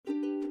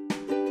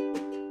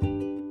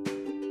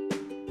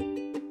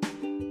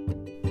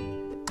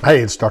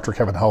Hey, it's Dr.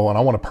 Kevin Hull, and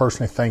I want to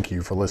personally thank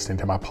you for listening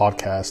to my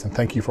podcast and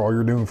thank you for all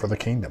you're doing for the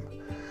kingdom.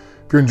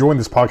 If you're enjoying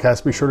this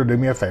podcast, be sure to do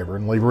me a favor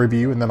and leave a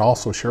review and then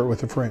also share it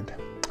with a friend.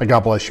 And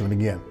God bless you. And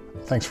again,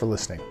 thanks for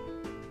listening.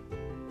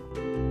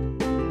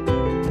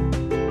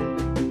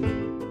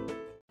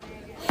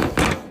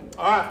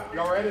 All right,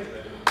 y'all ready?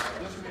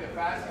 This will be the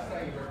fastest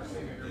thing you've ever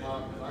seen in your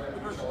life. I got to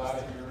push a lot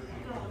of here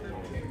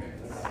in 10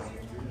 minutes.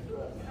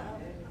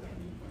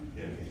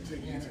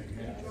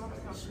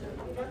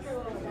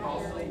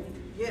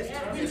 Yes,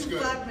 these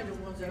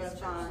fragmented ones that I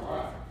found. All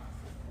right.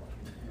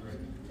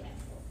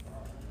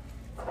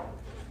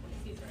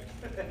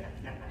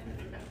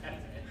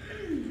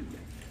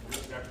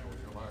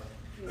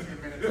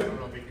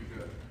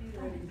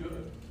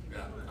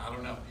 Yeah, I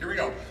don't know. Here we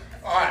go.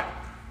 All right.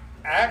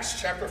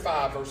 Acts chapter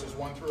 5, verses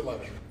 1 through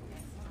 11.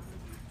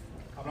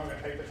 I'm not going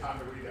to take the time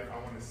to read it. I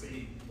want to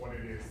see what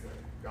it is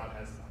that God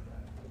has about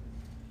that.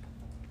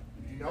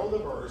 If you know the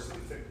verse, it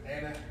said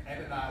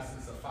Ananias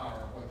and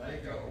Sapphira, when they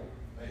go,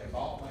 they have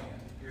bought land.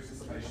 Here's the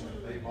summation of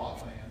it. They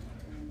bought land.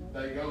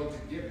 They go to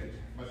give it,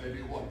 but they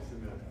do what?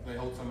 They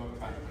hold some of it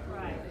back.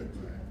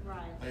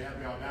 Right. They have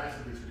the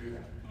audacity to do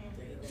that.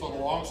 So the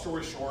long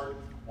story short,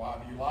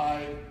 while you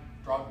lied,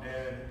 dropped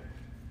dead,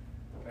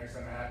 next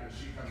thing that happens,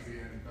 she comes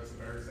in and does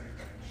the very same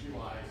thing. She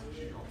lies and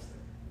she drops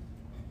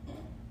dead.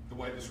 The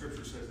way the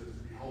scripture says it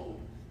is, behold,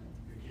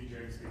 the King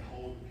James,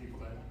 behold the people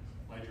that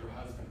laid your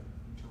husband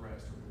to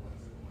rest, or the ones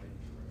that were laid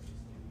to rest.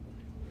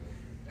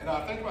 And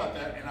I think about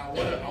that, and I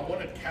want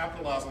to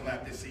capitalize on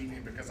that this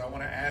evening because I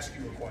want to ask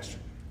you a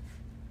question.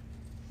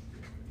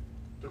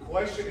 The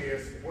question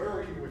is, where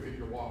are you within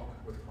your walk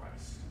with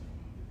Christ?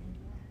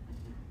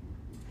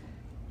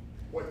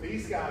 What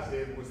these guys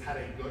did was had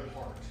a good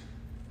heart.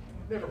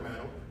 Never met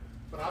them,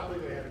 but I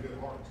believe they had a good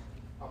heart.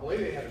 I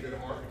believe they had a good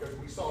heart because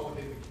we saw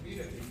within the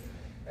community,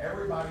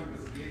 everybody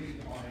was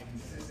giving on a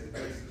consistent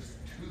basis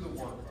to the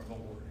work of the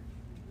Lord.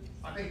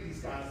 I think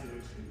these guys did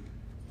it too.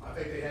 I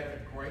think they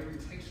had great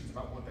intentions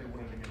about what they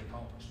wanted to get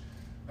accomplished.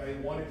 They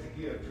wanted to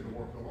give to the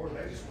work of the Lord.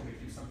 They just wanted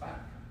to give some back.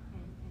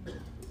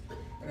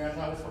 And as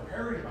I was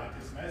preparing about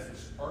this message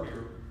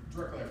earlier,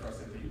 directly after I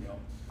sent the email,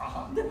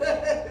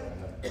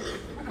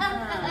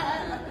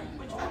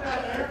 which one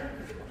out there?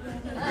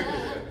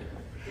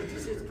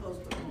 This is close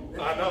to home.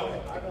 I know,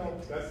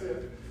 that's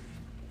it.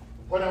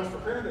 When I was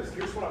preparing this,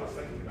 here's what I was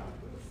thinking about.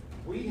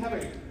 We have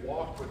a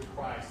walk with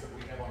Christ that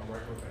we have on a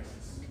regular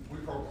basis. We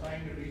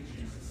proclaim to be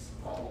Jesus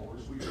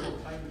followers. We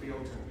proclaim to be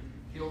able to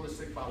heal the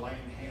sick by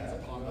laying hands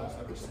upon those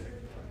that are sick.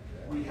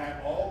 We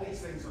have all these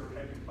things that are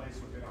taking place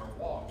within our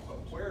walk,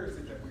 but where is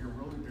it that we are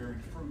really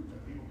bearing fruit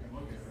that people can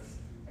look at us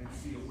and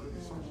see a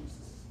witness of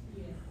Jesus?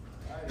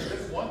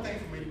 It's one thing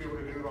for me to be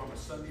able to do it on a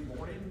Sunday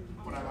morning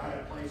when I'm at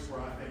a place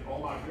where I think, oh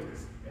my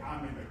goodness,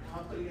 I'm in the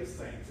company of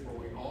saints where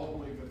we all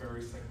believe the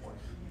very same way.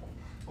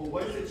 But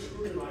what is it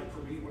truly like for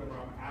me whenever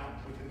I'm out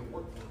within the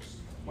workforce?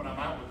 When I'm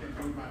out within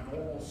doing my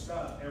normal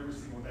stuff every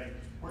single day,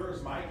 where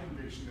is my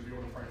conviction to be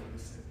able to pray with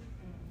the sick?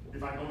 If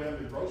I go down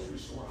to the grocery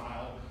store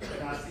aisle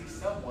and I see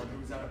someone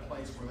who's at a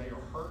place where they are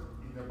hurt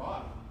in their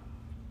body,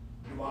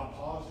 do I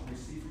pause to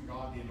receive from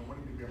God the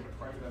anointing to be able to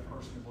pray for that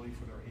person and believe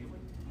for their healing?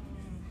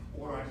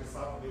 Or do I just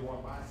silently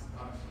walk by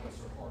sometimes and bless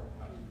their heart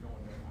and I keep going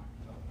down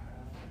my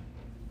path?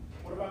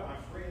 What about my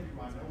friend who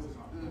I know is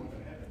not going to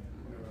heaven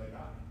whenever they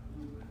die?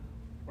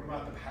 What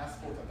about the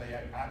passport that they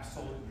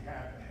absolutely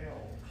have to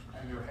hell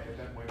and they're headed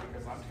that way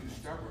because I'm too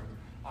stubborn,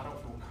 I don't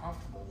feel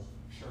comfortable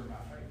sharing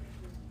my faith?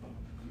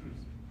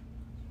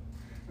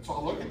 And so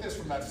I look at this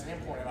from that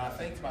standpoint and I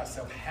think to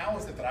myself, how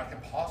is it that I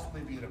can possibly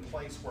be in a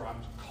place where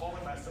I'm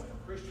calling myself a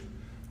Christian,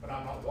 but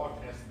I'm not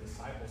walking as the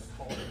disciples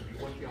called me?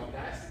 What the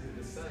audacity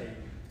to say,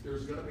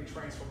 there's going to be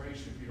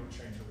transformation if you don't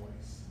change your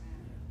ways.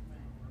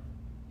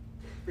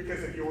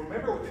 Because if you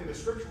remember within the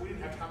scripture, we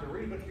didn't have time to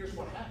read, but here's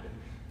what happened.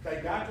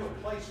 They got to a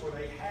place where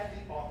they had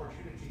the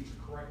opportunity to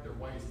correct their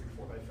ways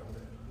before they fell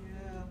in.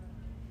 Yeah.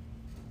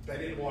 They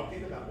didn't walk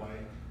into that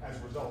way. As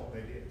a result,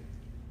 they did.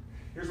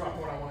 Here's my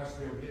point I want us to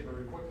be able to get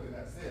very quickly, and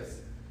that's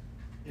this.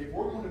 If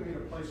we're going to be in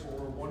a place where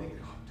we're wanting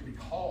to be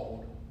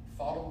called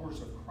followers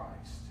of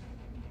Christ,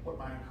 what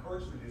my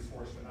encouragement is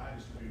for us tonight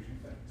is to do two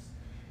things.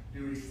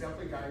 Do a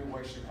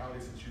self-evaluation of how it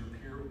is that you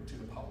appear to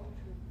the public.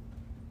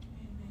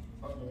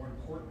 But more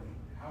importantly,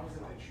 how is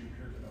it that you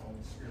appear to the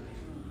Holy Spirit?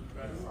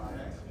 That's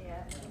right.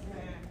 Yeah.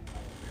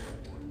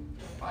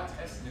 My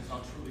testing is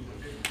not truly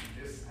within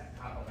this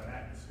type of an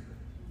atmosphere.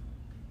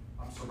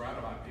 I'm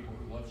surrounded by people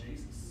who love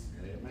Jesus.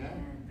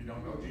 Amen. If you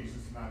don't know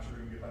Jesus tonight,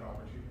 you're going to get that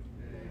opportunity.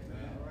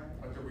 Amen.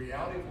 But the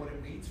reality of what it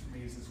means for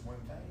me is this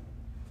one thing.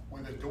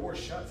 When the door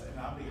shuts and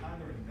I'm behind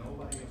there and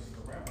nobody else is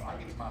around, but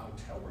I get to my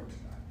hotel room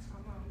tonight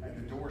and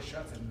the door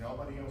shuts and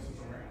nobody else is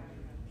around.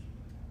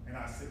 And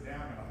I sit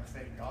down and I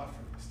thank God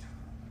for this time.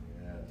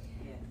 Yes.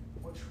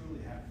 What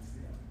truly happens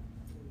then?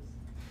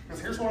 Because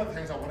here's one of the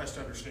things I want us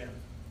to understand.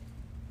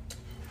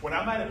 When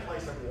I'm at a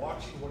place of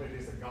watching what it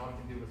is that God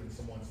can do within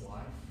someone's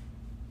life,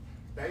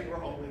 they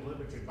were only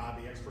limited by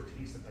the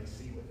expertise that they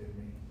see within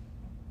me.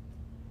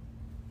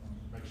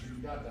 Make sure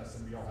you got that.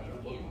 Some of y'all have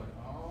that look like,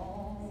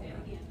 oh.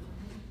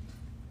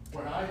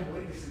 When I am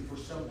witnessing for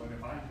someone,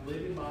 if I'm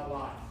living my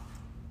life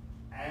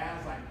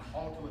as I'm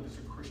called to live as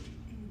a Christian,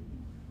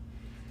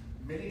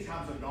 many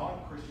times a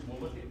non-Christian will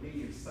look at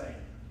me and say,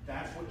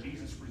 that's what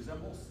Jesus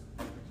resembles?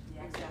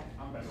 Yeah, exactly.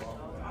 I'm better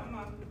off with that. I'm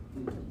not,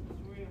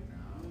 real.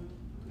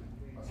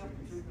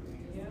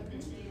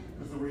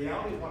 Because the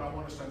reality of what I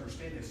want us to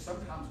understand is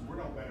sometimes we're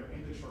no better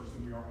in the church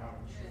than we are out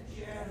of the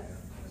church. Yes.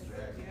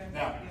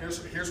 Now,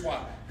 here's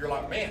why. You're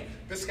like, man,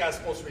 this guy's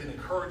supposed to be an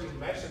encouraging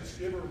message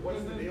giver.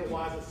 What's the deal?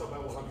 Why is it so bad?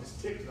 Well, I'm just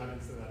ticked because I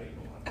didn't send that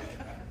email.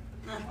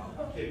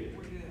 Okay.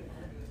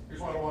 Here's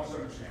what I want us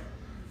to understand.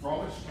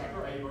 Romans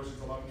chapter 8, verses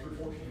 11 through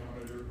 14. I'm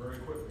going to do it very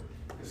quickly.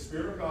 The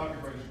Spirit of God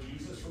who raised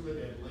Jesus from the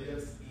dead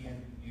lives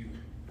in you.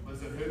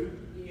 Lives in who?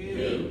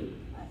 You.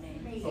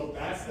 So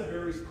that's the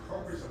very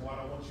purpose of what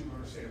I want you to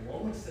understand.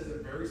 Romans says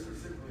it very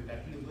specifically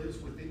that he lives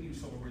within you.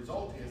 So the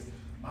result is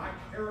my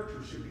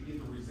character should begin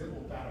to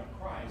resemble that of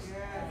Christ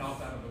and not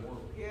that of the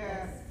world.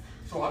 Yes.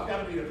 So I've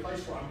got to be in a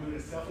place where I'm doing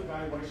a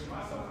self-evaluation of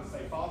myself and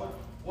say, Father,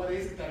 what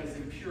is it that is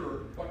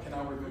impure? What can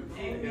I remove?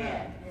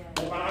 Amen.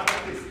 Well, but I've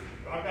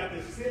got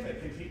this sin that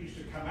continues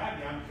to come at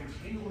me. I'm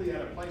continually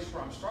at a place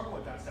where I'm struggling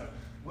with that stuff.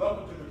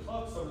 Welcome to the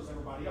club, so does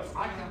everybody else.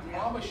 I can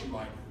promise you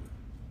I do.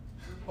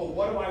 But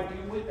what do I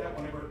do with that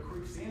whenever it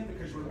creeps in?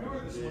 Because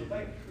remember this one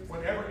thing.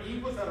 Whenever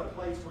Eve was at a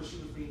place where she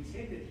was being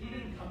tempted, he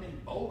didn't come in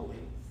boldly.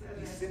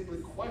 He simply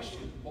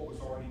questioned what was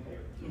already there.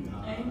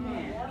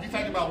 Amen. You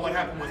think about what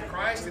happened with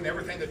Christ and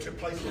everything that took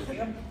place with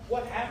him.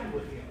 What happened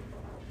with him?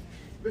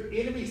 The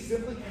enemy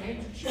simply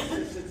came to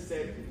Jesus and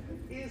said,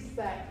 is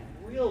that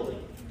really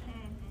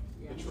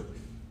the truth?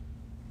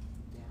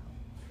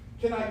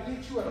 Can I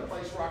get you at a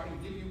place where I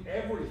can give you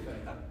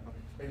everything?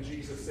 And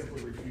Jesus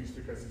simply refused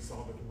because he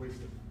saw the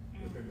wisdom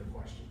within the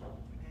question.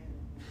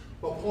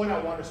 The point I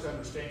want us to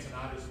understand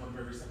tonight is one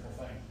very simple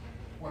thing.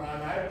 When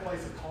I'm at a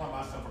place of calling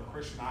myself a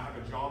Christian, I have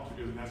a job to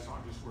do, and that's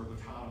not just where the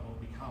title will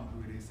become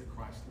who it is that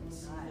Christ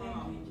is.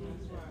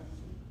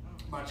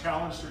 My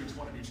challenge to each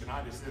one of you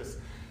tonight is this.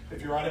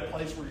 If you're at a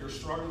place where you're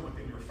struggling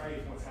within your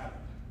faith, what's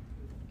happened?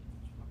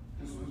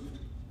 Who's losing?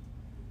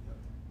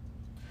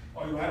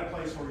 Are you at a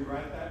place where you're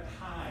at that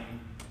time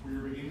where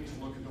you're beginning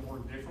to look at the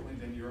Word differently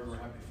than you ever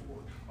have before?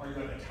 Are you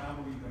at a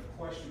time where you have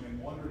questioned and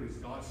wondered, is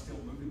God still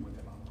moving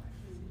within my life?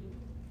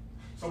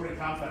 So many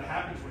times that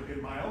happens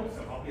within my own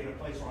self. I'll be in a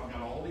place where I've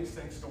got all these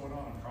things going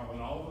on. I'm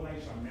traveling all over the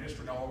nation. I'm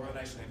ministering all over the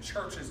nation in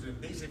churches,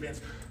 doing these events,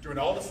 doing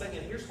all this thing.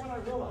 And here's what I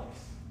realize.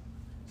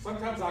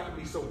 Sometimes I can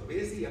be so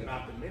busy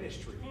about the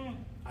ministry.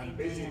 I'm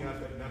busy enough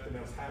that nothing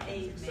else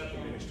happens except the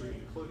ministry,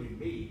 including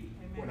me,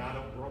 when I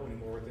don't grow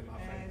anymore within my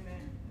faith.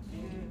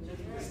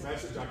 This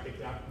message I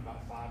kicked out in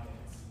about 5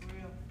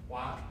 minutes.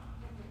 Why?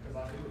 Because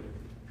I do it.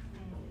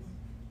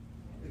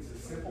 It's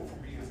as simple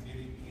for me as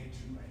getting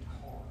into a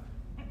car.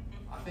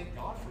 I thank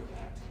God for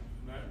that.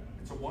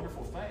 It's a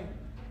wonderful thing.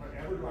 But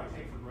ever do I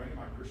take for granted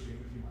my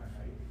Christianity, my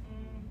faith?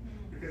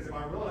 Because if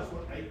I realize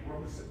what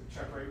Romans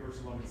chapter 8, verse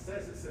 11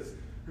 says, it says,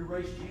 who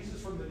raised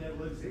Jesus from the dead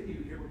lives in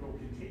you. Here we go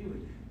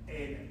continuing.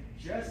 And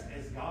just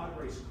as God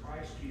raised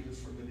Christ Jesus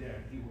from the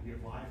dead, he will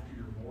give life to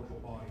your mortal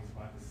bodies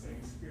by the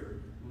same Spirit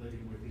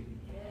living within you.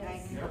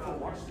 Yes. Therefore,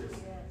 watch this.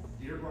 Yes.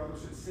 Dear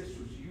brothers and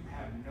sisters, you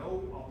have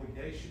no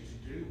obligation to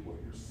do what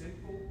your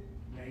sinful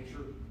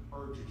nature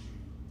urges you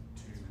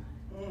to.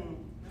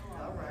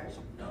 All right.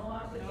 No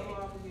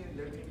obligation.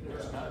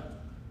 There's none.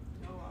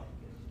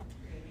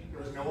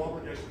 There's no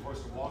obligation for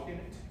us to walk in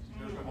it.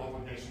 There's no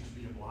obligation to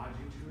be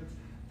obliging to it.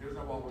 There's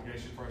no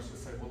obligation for us to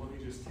say, well, let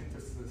me just tempt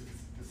this to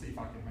see if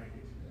I can make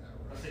it.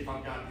 Let's see if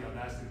I've got the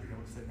audacity to be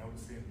able to say no to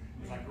sin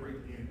as I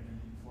breathe in and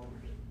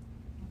forward.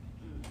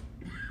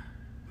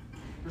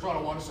 Here's what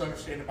I want us to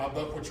understand in my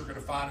book. What you're going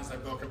to find is a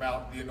book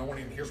about the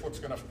anointing. Here's what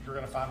you're going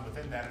to find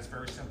within that. It's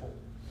very simple.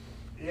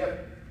 If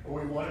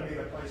we want to be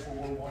in a place where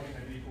we're wanting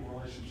an equal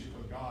relationship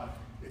with God,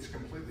 it's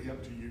completely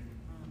up to you.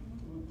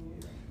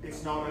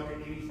 It's not up to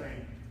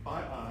anything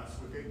but us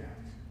within that.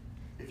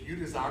 If you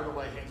desire to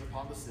lay hands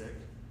upon the sick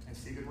and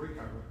see them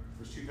recover,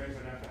 there's 2 things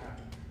that have to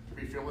happen. To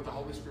be filled with the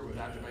Holy Spirit with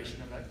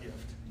activation of that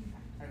gift.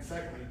 And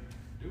secondly,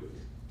 do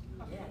it.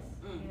 Yes.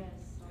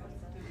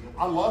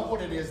 I love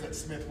what it is that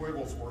Smith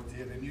Wigglesworth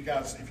did. And you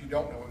guys, if you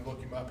don't know him,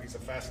 look him up. He's a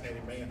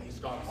fascinating man. He's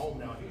gone home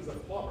now. He's a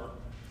plumber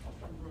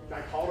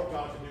that called up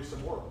God to do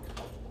some work.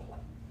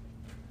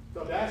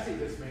 The audacity of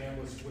this man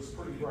was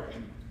pretty great.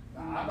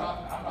 Now,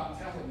 I'm not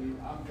telling you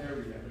I'm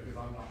there yet because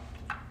I'm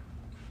not.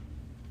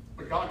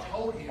 But God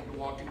told him to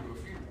walk into a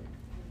funeral.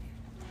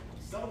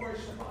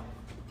 Celebration of life.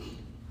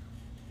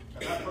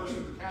 And that person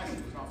in the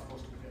casket was not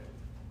supposed to be dead.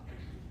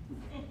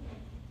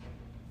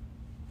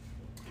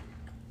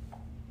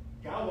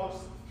 God walks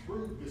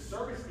through, the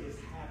service is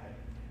happening.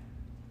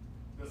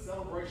 The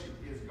celebration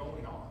is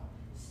going on.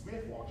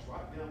 Smith walks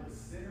right down the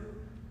center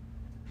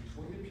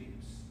between the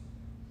pews,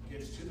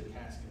 gets to the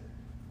casket,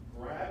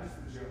 grabs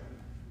the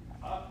gentleman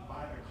up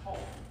by the collar,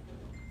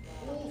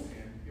 pulls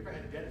him. You ever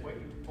had dead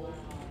weight?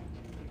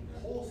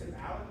 Pulls him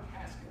out of the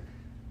casket,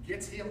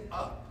 gets him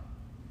up,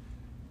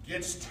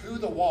 gets to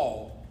the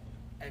wall,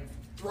 and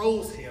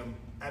throws him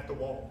at the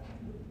wall.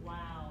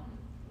 Wow.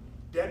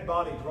 Dead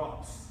body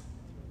drops.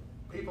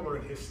 People are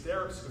in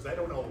hysterics because they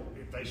don't know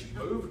if they should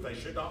move, if they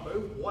should not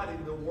move. What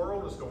in the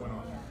world is going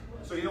on?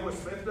 So you know what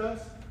Smith does?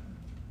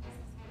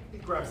 He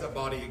grabs that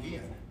body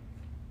again,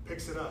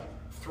 picks it up,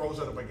 throws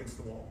it up against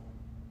the wall.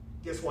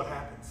 Guess what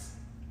happens?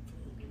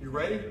 You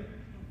ready?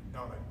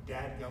 Not a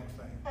dadgum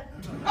thing. Dang,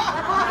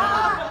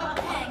 I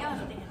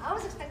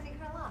was expecting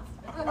her laugh.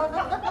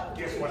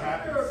 Guess what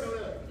happens?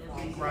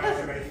 He grabs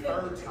it a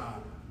third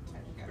time.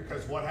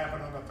 Because what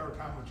happened on the third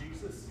time with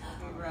Jesus?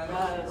 He rose. He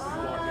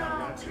walked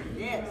out of that too.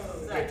 Yes.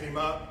 Picked him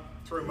up,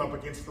 threw him up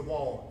against the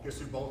wall. Guess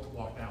who both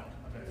walked out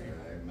of that fear?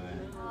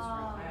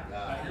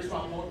 Now, here's my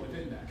point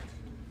within that.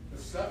 The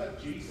stuff that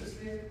Jesus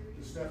did,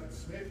 the stuff that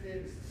Smith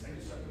did, is the same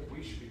stuff that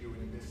we should be doing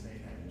in this day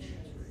and age.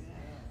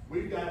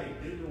 We've got a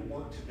bigger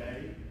work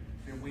today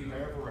than we've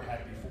ever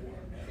had before.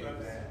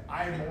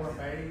 I am more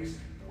amazed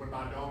when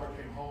my daughter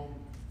came home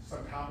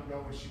some time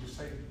ago and she was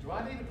saying, do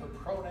I need to put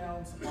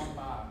pronouns on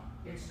my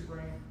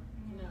Instagram?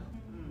 No.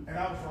 And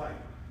I was like,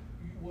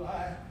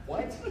 what?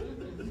 Like for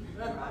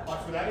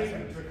that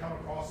even to come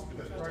across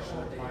the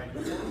threshold of my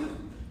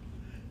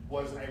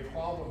was a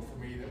problem for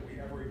me that we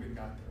ever even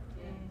got there.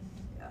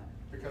 Yeah.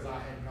 Because I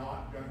had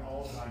not done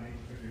all that I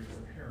needed to do as a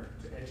parent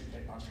to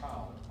educate my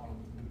child on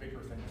the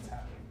bigger thing that's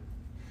happening.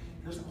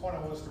 Here's the point I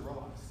want us to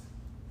realize.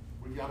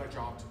 We've got a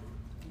job to do.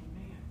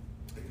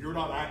 If you're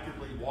not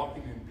actively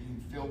walking and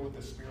being filled with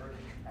the Spirit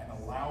and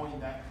allowing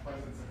that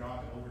presence of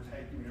God to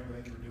overtake you in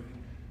everything you're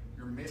doing,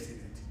 you're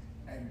missing it.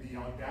 And the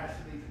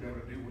audacity to be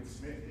able to do what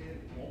Smith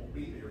did won't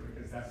be there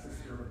because that's the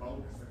spirit of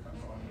boldness that comes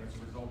on you as a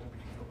result of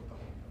being filled with the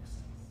Holy Ghost.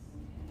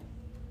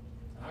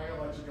 And I'm going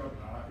to let you go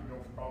now. I could go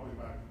for probably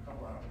about a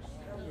couple hours.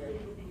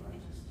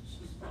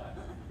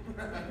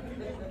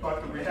 But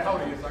the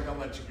reality is I'm going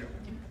to let you go.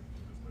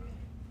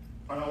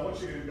 But I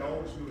want you to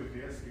indulge me with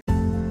this.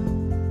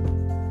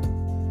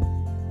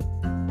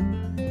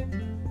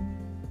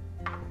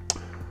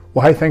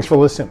 Well, hey, thanks for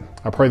listening.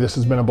 I pray this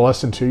has been a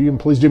blessing to you, and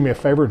please do me a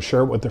favor and share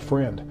it with a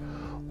friend.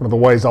 One of the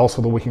ways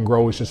also that we can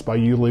grow is just by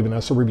you leaving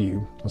us a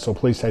review, and so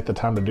please take the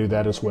time to do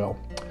that as well.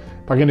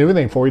 If I can do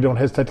anything for you, don't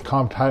hesitate to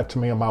contact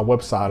me on my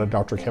website at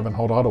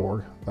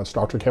drkevinhall.org. That's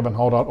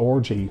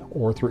drkevinhall.org,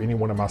 or through any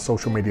one of my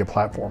social media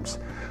platforms.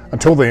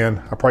 Until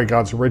then, I pray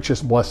God's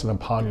richest blessing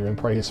upon you and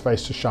pray His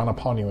face to shine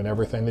upon you in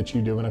everything that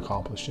you do and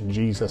accomplish. In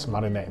Jesus'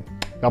 mighty name.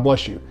 God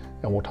bless you,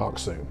 and we'll talk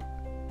soon.